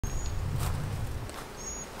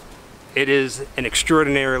It is an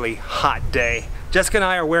extraordinarily hot day. Jessica and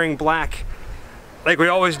I are wearing black like we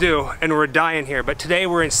always do, and we're dying here. But today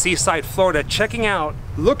we're in Seaside, Florida, checking out,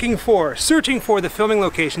 searching for the filming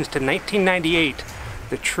locations to 1998,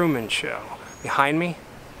 The Truman Show. Behind me,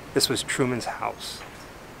 this was Truman's house.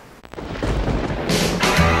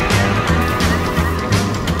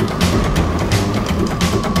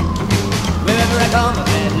 Wherever I come,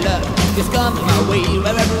 bad luck just comes my way.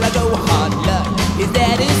 Wherever I go, hard luck is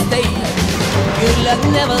there to stay. Good luck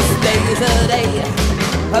never stays a day.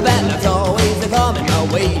 Bad luck's always coming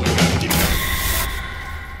my way.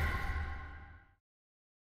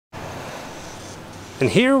 And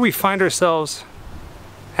here we find ourselves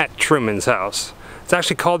at Truman's house. It's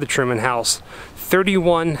actually called the Truman House,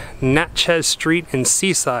 31 Natchez Street in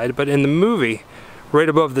Seaside, but in the movie, right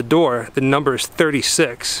above the door, the number is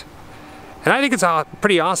 36. And I think it's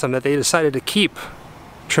pretty awesome that they decided to keep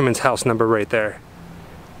Truman's house number right there.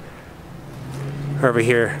 Over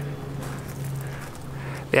here,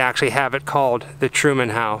 they actually have it called the Truman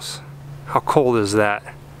House. How cool is that?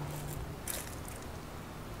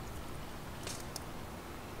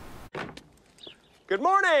 Good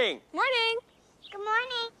morning! Morning! Good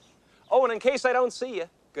morning! Oh, and in case I don't see you,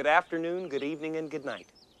 good afternoon, good evening, and good night.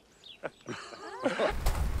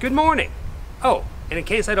 Good morning! Oh, and in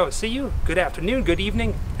case I don't see you, good afternoon, good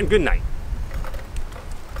evening, and good night.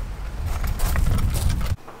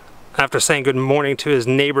 After saying good morning to his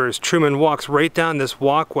neighbors, Truman walks right down this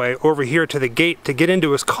walkway over here to the gate to get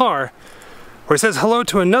into his car, where he says hello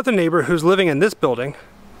to another neighbor who's living in this building,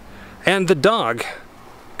 and the dog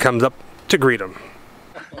comes up to greet him.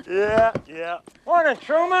 Yeah. Morning,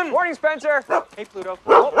 Truman. Morning, Spencer. Hey, Pluto.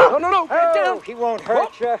 Oh, no. Get down. He won't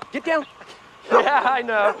hurt you. Get down. Yeah, I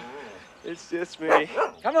know. It's just me.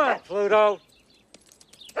 Come on, Pluto.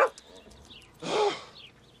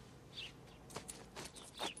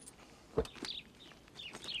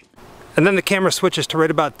 And then the camera switches to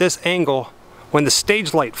right about this angle when the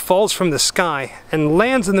stage light falls from the sky and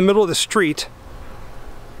lands in the middle of the street,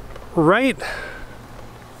 right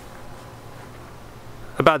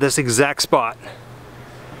about this exact spot,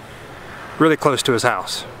 really close to his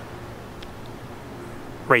house,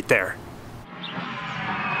 right there.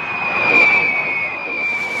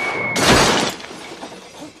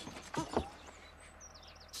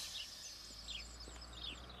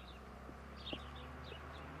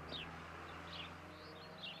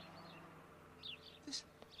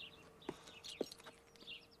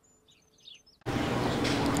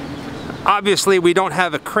 Obviously, we don't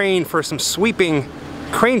have a crane for some sweeping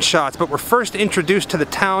crane shots, but we're first introduced to the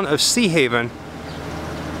town of Sea Haven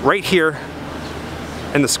right here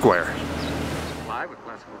in the square. Fly with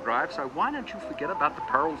classical drive, so why don't you forget about the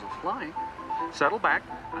perils of flying? Settle back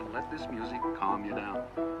and let this music calm you down.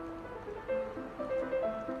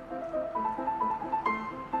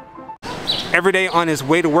 Every day on his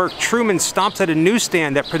way to work, Truman stops at a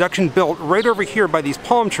newsstand that production built right over here by these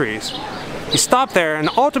palm trees. He stopped there and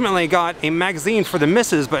ultimately got a magazine for the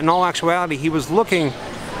missus, but in all actuality, he was looking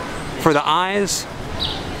for the eyes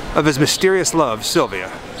of his mysterious love,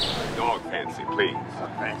 Sylvia. Dog fancy, please.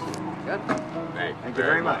 Thank you. Good. Thank you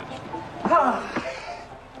very much.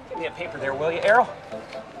 Give me a paper there, will you, Errol?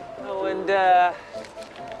 Oh, and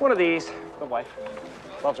one of these. The wife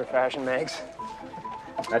loves her fashion mags.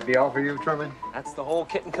 That'd be all for you, Truman? That's the whole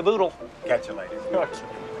kit and caboodle. Catch you later.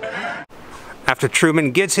 After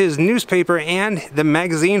Truman gets his newspaper and the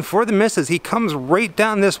magazine for the missus, he comes right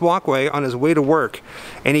down this walkway on his way to work,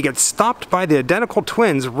 and he gets stopped by the identical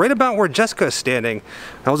twins right about where Jessica is standing.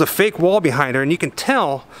 There was a fake wall behind her, and you can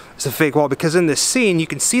tell it's a fake wall because in this scene you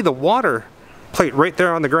can see the water plate right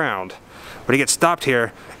there on the ground. But he gets stopped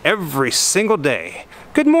here every single day.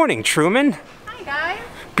 Good morning, Truman. Hi, guys.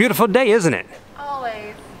 Beautiful day, isn't it?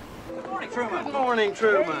 Always. Good morning, Truman. Good morning,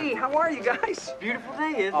 Truman. Hey, how are you guys? Beautiful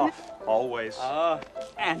day, isn't it? Always.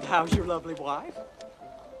 And how's your lovely wife?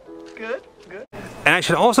 Good. And I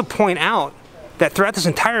should also point out that throughout this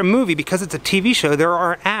entire movie, because it's a TV show, there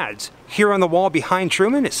are ads. Here on the wall behind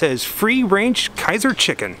Truman, it says free-range Kaiser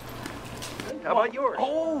chicken. How about yours?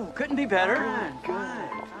 Oh, couldn't be better.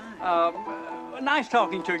 Nice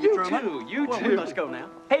talking to you, Truman. You Well, too. we must go now.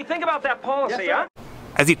 Hey, think about that policy, Yes, huh?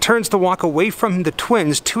 As he turns to walk away from the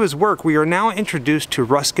twins to his work, we are now introduced to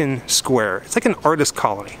Ruskin Square. It's like an artist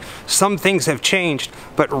colony. Some things have changed,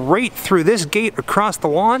 but right through this gate across the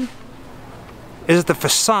lawn is the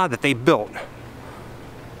facade that they built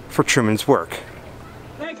for Truman's work.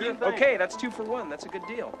 Thank you. Okay, that's 2 for 1. That's a good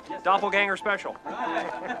deal. Doppelganger special.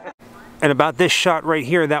 And about this shot right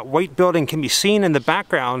here, that white building can be seen in the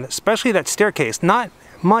background, especially that staircase, not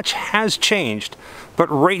much has changed. But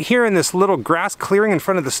right here in this little grass clearing in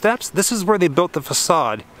front of the steps, this is where they built the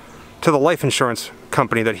facade to the life insurance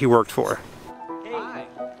company that he worked for. Hey.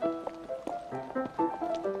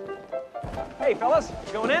 Hey, fellas,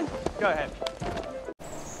 going in? Go ahead.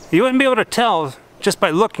 You wouldn't be able to tell just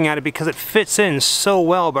by looking at it because it fits in so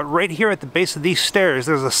well, but right here at the base of these stairs,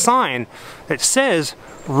 there's a sign that says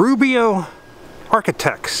Rubio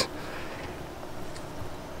Architects,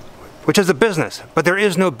 which is a business, but there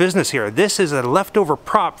is no business here. This is a leftover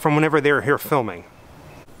prop from whenever they were here filming.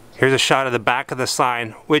 Here's a shot of the back of the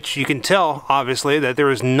sign, which you can tell, obviously, that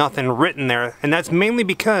there is nothing written there, and that's mainly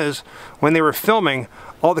because when they were filming,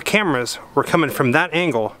 all the cameras were coming from that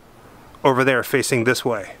angle over there facing this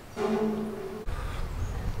way.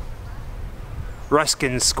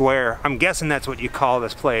 Ruskin Square, I'm guessing that's what you call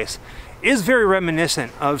this place, is very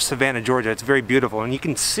reminiscent of Savannah, Georgia. It's very beautiful, and you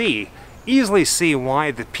can easily see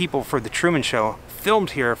why the people for the Truman Show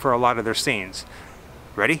filmed here for a lot of their scenes.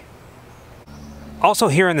 Ready? Also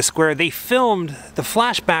here in the square, they filmed the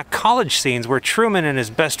flashback college scenes where Truman and his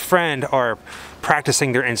best friend are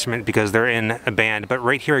practicing their instrument because they're in a band. But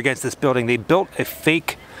right here against this building, they built a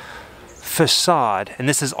fake facade, and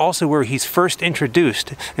this is also where he's first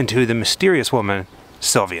introduced into the mysterious woman,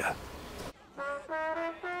 Sylvia.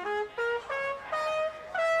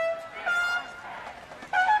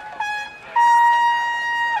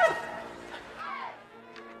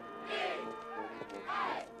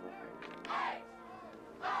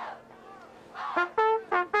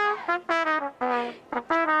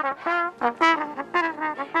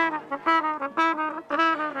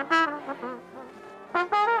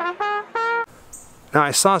 Now,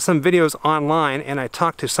 I saw some videos online and I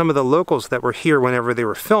talked to some of the locals that were here whenever they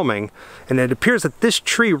were filming, and it appears that this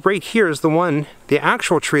tree right here is the one, the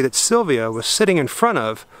actual tree that Sylvia was sitting in front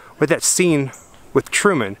of with that scene with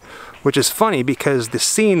Truman, which is funny because the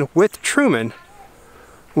scene with Truman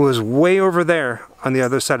was way over there on the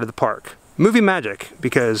other side of the park. Movie magic,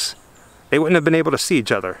 because they wouldn't have been able to see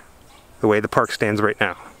each other the way the park stands right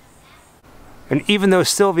now. And even though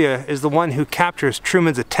Sylvia is the one who captures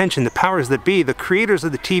Truman's attention, the powers that be, the creators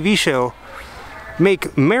of the TV show, make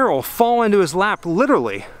Meryl fall into his lap,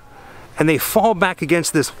 literally, and they fall back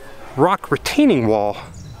against this rock retaining wall,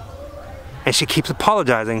 and she keeps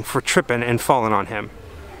apologizing for tripping and falling on him.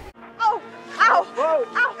 Oh! Ow! Whoa!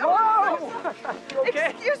 Ow! Whoa! You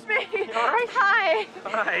okay? Excuse me! You all right? Hi!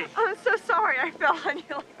 Hi. I'm so sorry I fell on you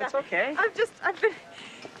like that. That's okay. I've been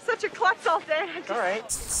such a klutz all day. All right.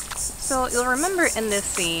 So you'll remember in this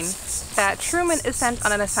scene that Truman is sent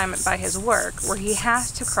on an assignment by his work where he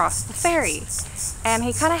has to cross the ferry. And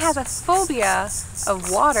he kind of has a phobia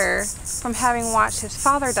of water from having watched his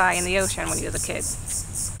father die in the ocean when he was a kid.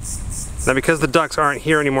 Now, because the ducks aren't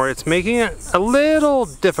here anymore, it's making it a little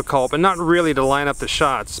difficult, but not really, to line up the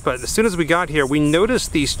shots. But as soon as we got here, we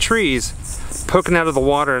noticed these trees poking out of the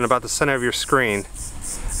water in about the center of your screen.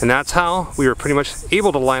 And that's how we were pretty much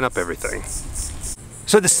able to line up everything.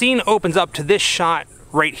 So the scene opens up to this shot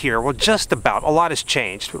right here. Well, just about. A lot has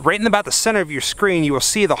changed. Right in about the center of your screen, you will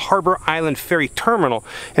see the Harbor Island Ferry Terminal.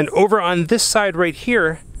 And over on this side right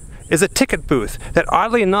here is a ticket booth that,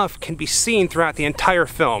 oddly enough, can be seen throughout the entire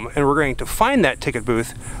film. And we're going to find that ticket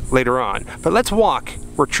booth later on. But let's walk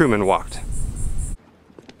where Truman walked.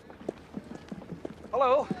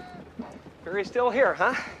 Hello. Ferry's still here,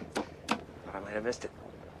 huh? Thought I might have missed it.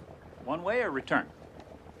 One way or return?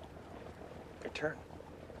 Return.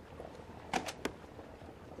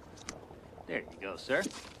 There you go, sir.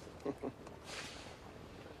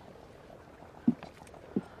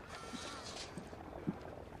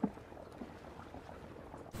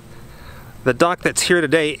 The dock that's here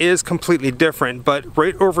today is completely different, but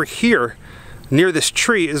right over here near this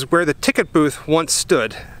tree is where the ticket booth once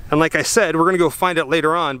stood. And like I said, we're gonna go find it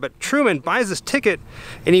later on, but Truman buys his ticket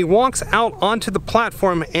and he walks out onto the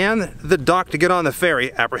platform and the dock to get on the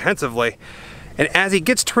ferry, apprehensively. And as he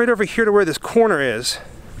gets to right over here to where this corner is,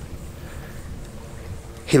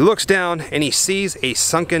 he looks down and he sees a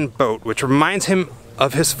sunken boat, which reminds him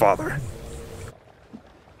of his father.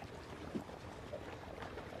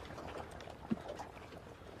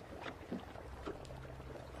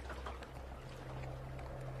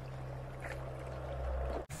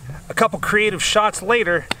 A couple creative shots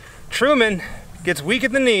later, Truman gets weak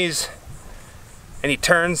at the knees and he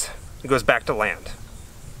turns and goes back to land.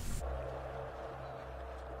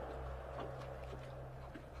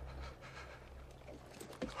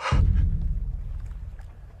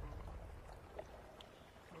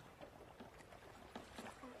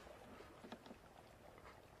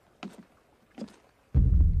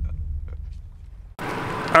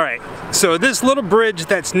 All right, So this little bridge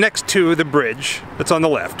that's next to the bridge that's on the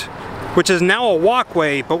left, which is now a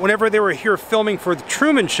walkway, but whenever they were here filming for the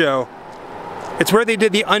Truman Show, it's where they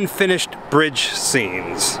did the unfinished bridge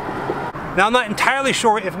scenes. Now I'm not entirely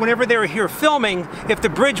sure if whenever they were here filming, if the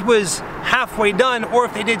bridge was halfway done or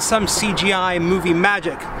if they did some CGI movie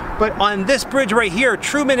magic. But on this bridge right here,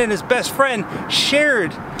 Truman and his best friend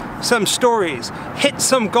shared some stories, hit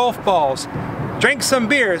some golf balls, drank some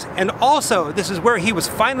beers, and also this is where he was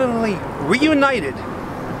finally reunited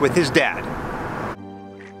with his dad.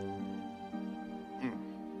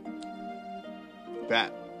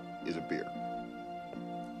 That is a beer.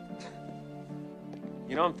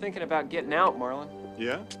 You know, I'm thinking about getting out, Marlon.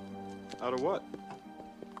 Yeah? Out of what?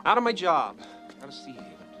 Out of my job. Out of Sea Haven.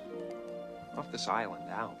 Off this island,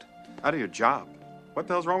 out. Out of your job. What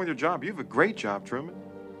the hell's wrong with your job? You have a great job, Truman.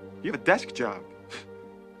 You have a desk job.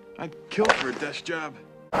 I'd kill for a desk job.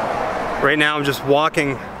 Right now I'm just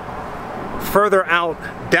walking further out,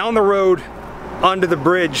 down the road, onto the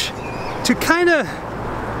bridge to kind of,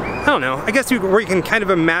 I don't know, I guess where you can kind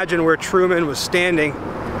of imagine where Truman was standing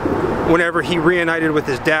whenever he reunited with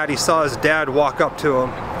his dad. He saw his dad walk up to him.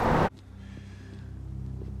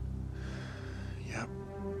 Yep.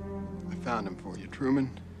 I found him for you,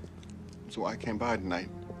 Truman. That's why I came by tonight.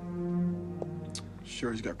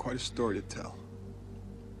 Sure, he's got quite a story to tell.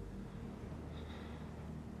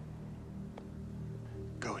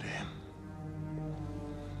 Go to him.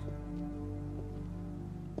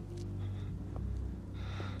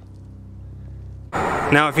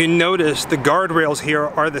 Now if you notice, the guardrails here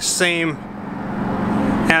are the same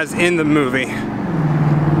as in the movie.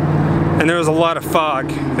 And there was a lot of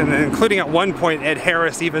fog, and including at one point Ed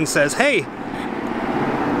Harris even says, hey,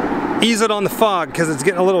 ease it on the fog because it's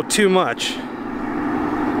getting a little too much.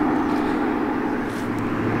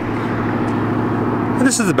 And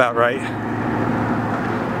this is about right.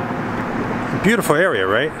 Beautiful area,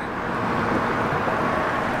 right?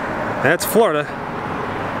 That's Florida.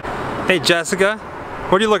 Hey Jessica,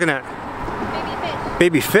 what are you looking at?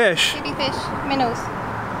 Baby fish. Baby fish, minnows.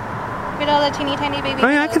 Look at all the teeny tiny baby minnows. Oh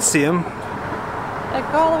yeah, I can see them. Like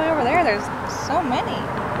all the way over there, there's so many.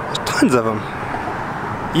 There's tons of them.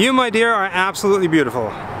 You, my dear, are absolutely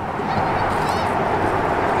beautiful.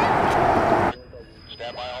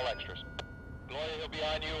 Stand by all extras. Gloria, he'll be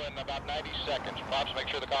on you in about 90 seconds. Pops, make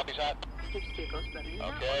sure the copy's hot.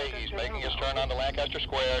 Okay, he's making his turn onto Lancaster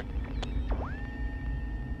Square.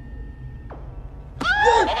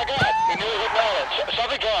 Oh my God! He knew he hit Nolan.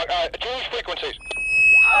 Something's wrong. Change frequencies.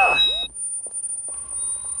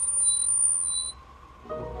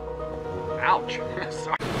 Ouch.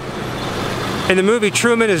 Sorry. In the movie,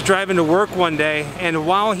 Truman is driving to work one day, and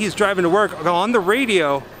while he's driving to work, on the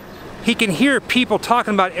radio, he can hear people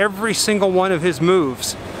talking about every single one of his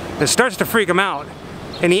moves. It starts to freak him out,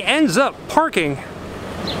 and he ends up parking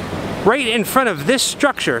right in front of this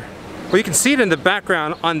structure, where you can see it in the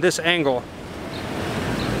background on this angle.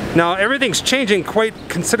 Now, everything's changing quite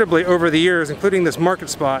considerably over the years, including this market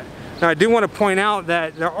spot. Now, I do want to point out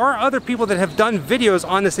that there are other people that have done videos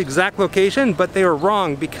on this exact location, but they were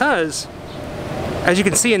wrong because, as you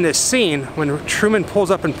can see in this scene, when Truman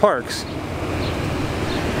pulls up and parks,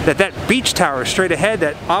 that beach tower straight ahead,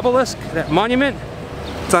 that obelisk, that monument,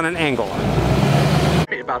 it's on an angle.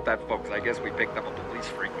 Sorry about that, folks. I guess we picked up a police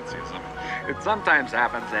frequency or something. It sometimes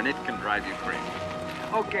happens, and it can drive you crazy.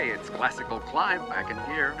 Okay, it's classical climb back in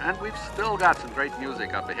gear, and we've still got some great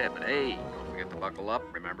music up ahead, but hey, don't forget to buckle up.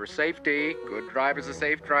 Remember safety. Good driver's a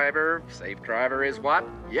safe driver. Safe driver is what?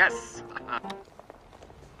 Yes!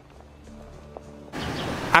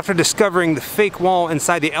 After discovering the fake wall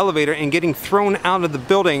inside the elevator and getting thrown out of the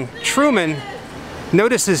building, Truman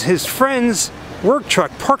notices his friend's work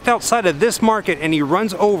truck parked outside of this market, and he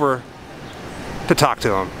runs over to talk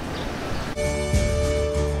to him.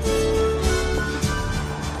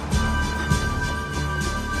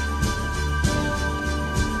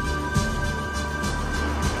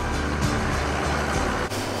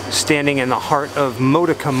 Standing in the heart of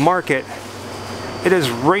Modica Market, it is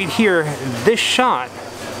right here, this shot,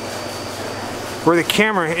 where the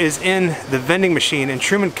camera is in the vending machine and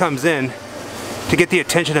Truman comes in to get the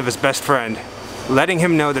attention of his best friend, letting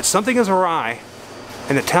him know that something is awry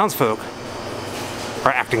and the townsfolk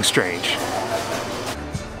are acting strange.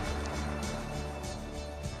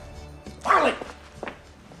 Marley!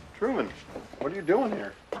 Truman, what are you doing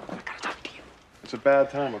here? I gotta talk to you. It's a bad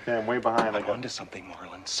time, okay? I'm way behind. I'm onto something,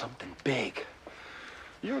 Marlon. Something big.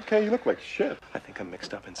 You okay? You look like shit. I think I'm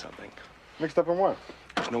mixed up in something. Mixed up in what?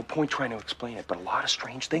 There's no point trying to explain it, but a lot of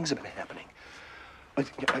strange things have been happening.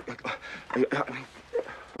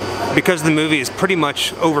 Because the movie is pretty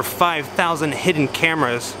much over 5,000 hidden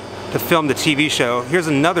cameras to film the TV show. Here's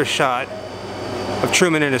another shot of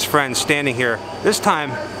Truman and his friends standing here, this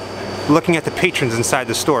time looking at the patrons inside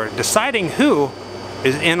the store, deciding who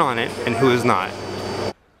is in on it and who is not.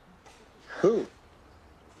 Who?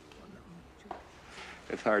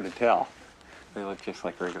 It's hard to tell. They look just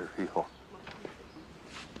like regular people.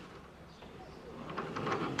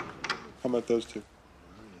 How about those two?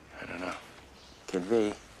 I don't know. Could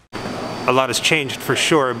be. A lot has changed for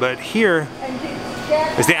sure, but here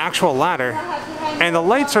is the actual ladder, and the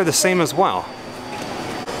lights are the same as well.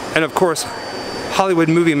 And of course, Hollywood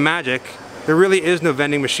movie magic, there really is no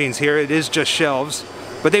vending machines here, it is just shelves,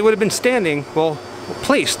 but they would have been standing, well,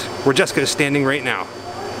 placed where Jessica is standing right now.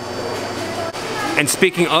 And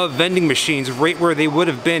speaking of vending machines, right where they would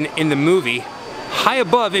have been in the movie, high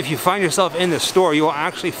above, if you find yourself in the store, you will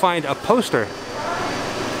actually find a poster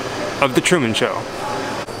of the Truman Show.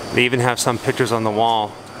 They even have some pictures on the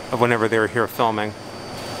wall of whenever they were here filming.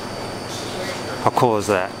 How cool is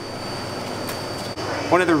that?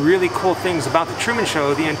 One of the really cool things about the Truman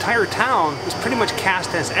Show, the entire town was pretty much cast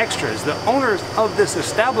as extras. The owners of this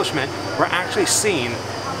establishment were actually seen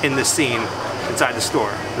in the scene inside the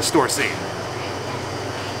store scene.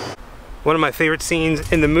 One of my favorite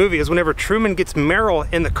scenes in the movie is whenever Truman gets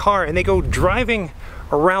Meryl in the car and they go driving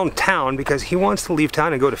around town because he wants to leave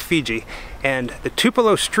town and go to Fiji, and the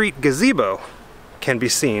Tupelo Street gazebo can be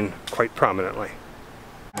seen quite prominently.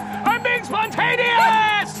 I'm being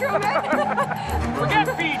spontaneous!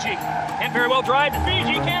 Forget Fiji. Can't very well drive to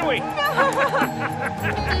Fiji, can we?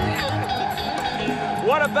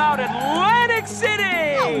 What about Atlantic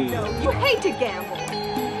City? Oh no, you hate to gamble.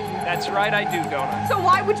 That's right, I do, don't I? So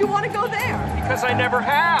why would you want to go there? Because I never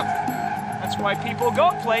have. That's why people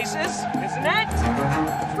go places, isn't it?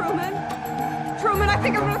 Truman, I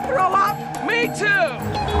think I'm gonna throw up. Me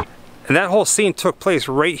too! And that whole scene took place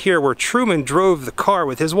right here where Truman drove the car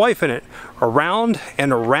with his wife in it around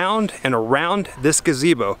and around and around this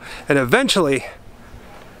gazebo. And eventually,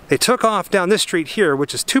 they took off down this street here,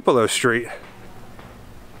 which is Tupelo Street.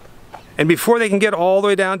 And before they can get all the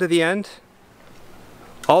way down to the end,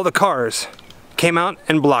 all the cars came out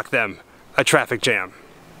and blocked them. A traffic jam.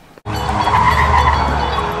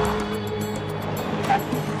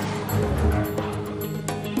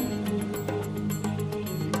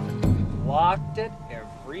 Blocked it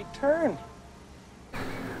every turn.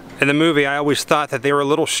 In the movie, I always thought that they were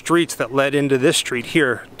little streets that led into this street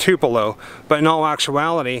here, Tupelo, but in all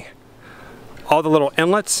actuality, all the little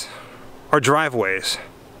inlets are driveways.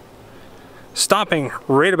 Stopping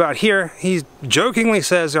right about here, he jokingly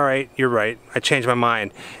says, "All right, you're right, I changed my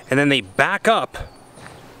mind." And then they back up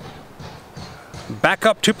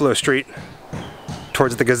Tupelo Street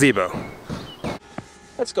towards the gazebo.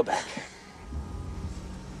 Let's go back.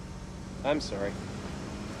 I'm sorry.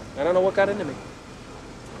 I don't know what got into me.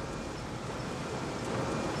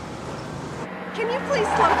 Can you please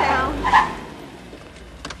slow down?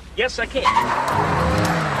 Yes, I can.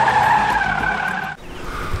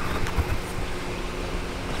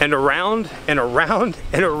 And around and around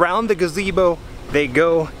and around the gazebo they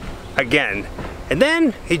go again. And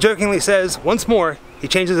then he jokingly says, once more, he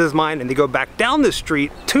changes his mind and they go back down the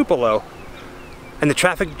street, Tupelo, and the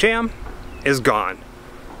traffic jam is gone.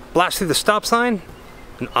 Blast through the stop sign,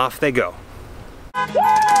 and off they go. Woo!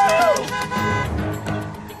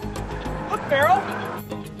 Look, Farrell.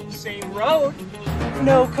 Same road,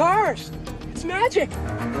 no cars. It's magic.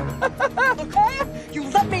 You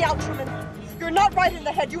let me out, Truman. You're not right in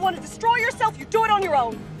the head. You want to destroy yourself, you do it on your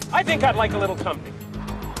own. I think I'd like a little company.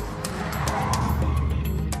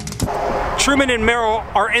 Truman and Meryl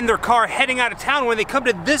are in their car heading out of town when they come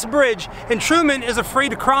to this bridge, and Truman is afraid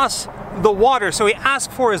to cross the water, so he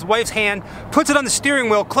asks for his wife's hand, puts it on the steering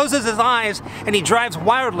wheel, closes his eyes, and he drives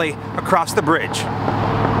wildly across the bridge.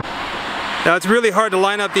 Now it's really hard to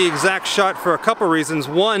line up the exact shot for a couple reasons.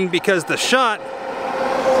 One, because the shot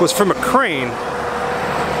was from a crane.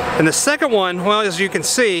 And the second one, well, as you can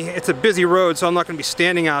see, it's a busy road, so I'm not going to be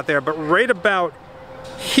standing out there, but right about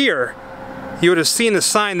here, you would have seen the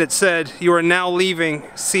sign that said, "You are now leaving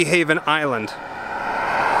Sea Haven Island."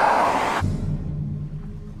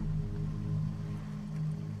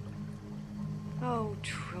 Oh,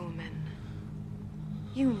 Truman.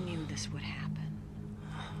 You knew this would happen.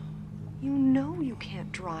 You know you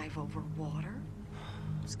can't drive over water.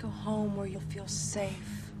 Just go home where you'll feel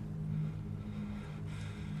safe.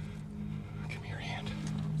 Give me your hand.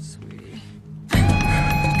 Sweetie.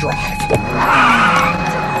 Drive.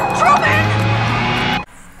 Truman!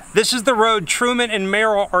 This is the road Truman and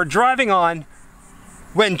Meryl are driving on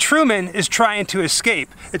when Truman is trying to escape.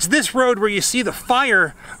 It's this road where you see the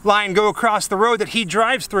fire line go across the road that he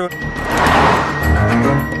drives through.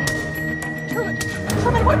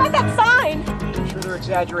 What about that sign? I'm sure they're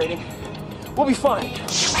exaggerating. We'll be fine.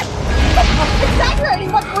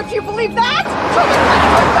 Exaggerating? What, do you believe that?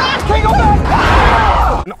 Can't go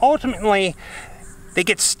back! And ultimately, they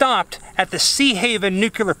get stopped at the Sea Haven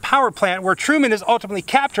nuclear power plant where Truman is ultimately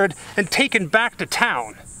captured and taken back to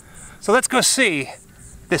town. So let's go see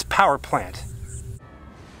this power plant.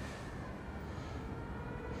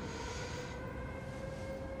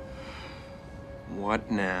 What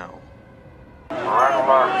now?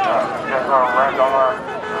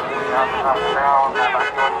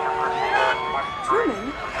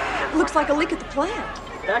 Truman, looks like a leak at the plant.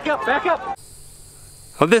 Back up, back up!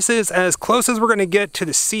 Well, this is as close as we're going to get to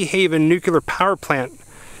the Sea Haven nuclear power plant.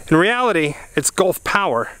 In reality, it's Gulf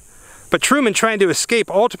Power. But Truman, trying to escape,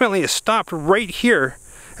 ultimately is stopped right here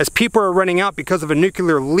as people are running out because of a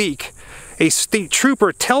nuclear leak. A state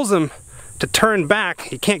trooper tells him to turn back.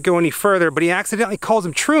 He can't go any further, but he accidentally calls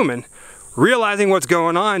him Truman. Realizing what's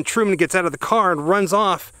going on, Truman gets out of the car and runs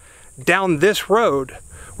off down this road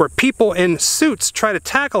where people in suits try to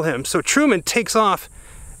tackle him. So Truman takes off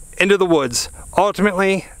into the woods.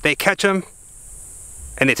 Ultimately, they catch him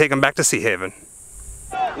and they take him back to Sea Haven.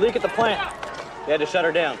 Leak at the plant. They had to shut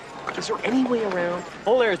her down. Is there any way around?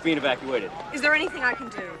 Whole area is being evacuated. Is there anything I can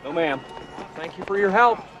do? No, ma'am. Thank you for your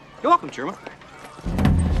help. You're welcome, Truman.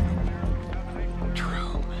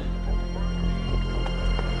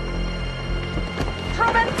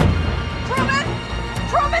 Truman!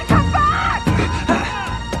 Truman, come back!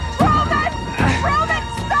 Truman! Truman,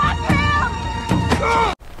 stop him!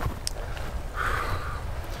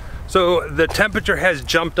 So the temperature has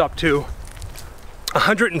jumped up to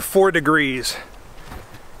 104 degrees.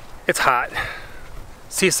 It's hot.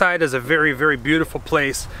 Seaside is a very, very beautiful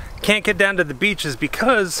place. Can't get down to the beaches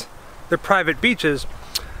because they're private beaches.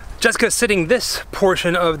 Jessica's sitting this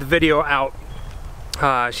portion of the video out.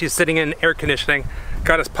 She's sitting in air conditioning.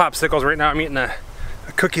 Got us popsicles. Right now I'm eating a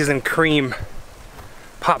cookies and cream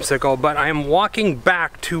popsicle, but I am walking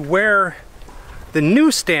back to where the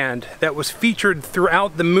newsstand that was featured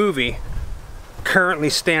throughout the movie currently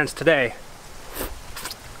stands today.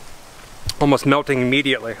 Almost melting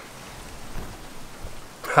immediately.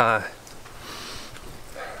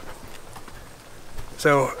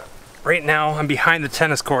 So right now I'm behind the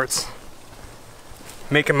tennis courts,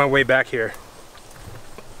 making my way back here.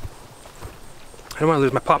 I don't want to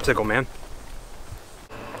lose my popsicle, man.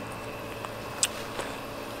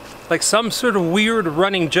 Like some sort of weird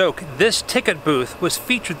running joke, this ticket booth was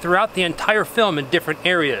featured throughout the entire film in different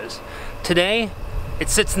areas. Today, it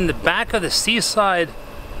sits in the back of the Seaside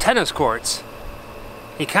tennis courts.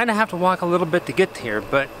 You kind of have to walk a little bit to get here,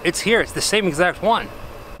 but it's here. It's the same exact one.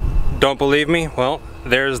 Don't believe me? Well,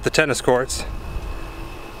 there's the tennis courts.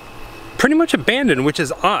 Pretty much abandoned, which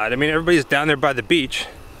is odd. I mean, everybody's down there by the beach.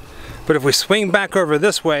 But if we swing back over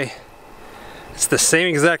this way, it's the same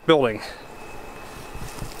exact building.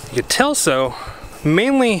 You could tell so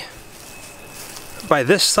mainly by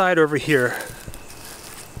this side over here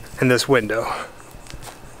and this window.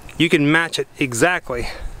 You can match it exactly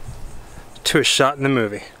to a shot in the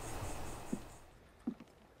movie.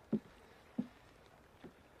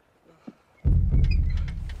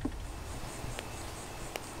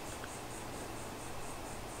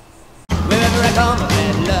 Wherever I come,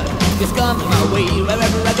 bad luck is coming my way.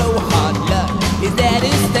 Wherever I go, hard luck is there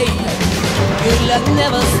to stay. Good luck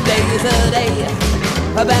never stays a day.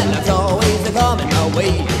 Bad luck's always coming my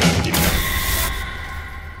way.